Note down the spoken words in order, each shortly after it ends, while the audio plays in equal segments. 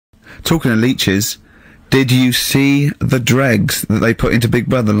talking of leeches, did you see the dregs that they put into Big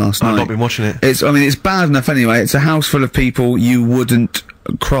Brother last night? I've not been watching it. I mean, it's bad enough anyway. It's a house full of people you wouldn't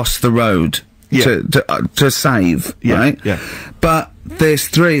cross the road to save, right? Yeah. But there's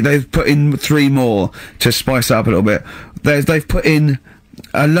they've put in 3 more to spice it up a little bit. They've put in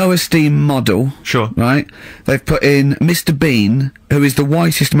a low esteem model. Sure. Right? They've put in Mr. Bean, who is the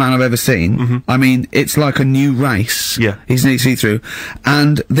whitest man I've ever seen. I mean, it's like a new race. Yeah. He's nearly see-through.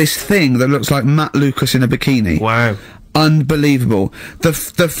 And this thing that looks like Matt Lucas in a bikini. Wow. Unbelievable. The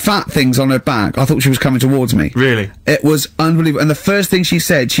fat things on her back, I thought she was coming towards me. Really? It was unbelievable. And the first thing she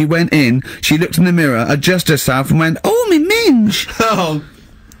said, she went in, she looked in the mirror, adjusted herself and went, "Oh, me minge!" Oh.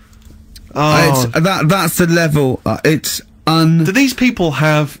 That's the level, it's Do these people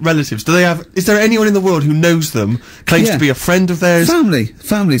have relatives? Is there anyone in the world who knows them, claims to be a friend of theirs?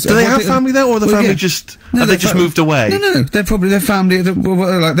 Families. Do they have family there, or the family just, have they just moved away? No, their family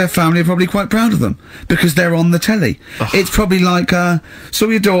are probably quite proud of them, because they're on the telly. Ugh. It's probably like, saw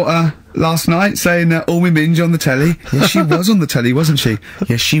your daughter last night saying, "Oh, me minge" on the telly. Yes, she was on the telly, wasn't she?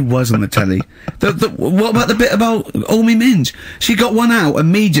 Yes, she was on the telly. What about the bit about "Oh, me minge"? She got one out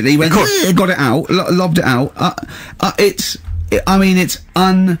immediately, went, got it out, lobbed it out. I mean, it's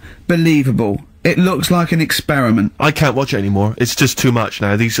unbelievable. It looks like an experiment. I can't watch it anymore. It's just too much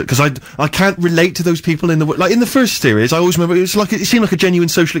now. Because I can't relate to those people in the first series. I always remember it seemed like a genuine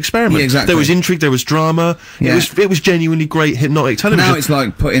social experiment. Yeah, exactly. There was intrigue, there was drama. Yeah. It was genuinely great hypnotic television. Now it's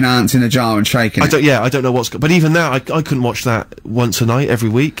like putting ants in a jar and shaking it. I don't know but even now, I couldn't watch that once a night every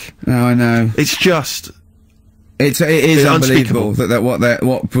week. No, I know. It's just... It is unbelievable that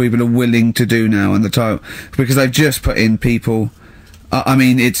what people are willing to do now on the time, because they've just put in people. I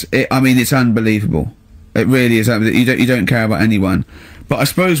mean, it's unbelievable. It really is. You don't care about anyone. But I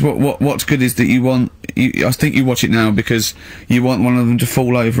suppose what's good is that I think you watch it now because you want one of them to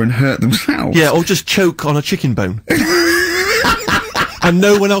fall over and hurt themselves. Yeah, or just choke on a chicken bone. And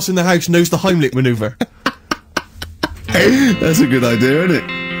no one else in the house knows the Heimlich maneuver. That's a good idea, isn't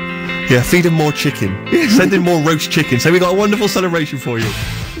it? Yeah, feed him more chicken. Send in more roast chicken. So we got a wonderful celebration for you.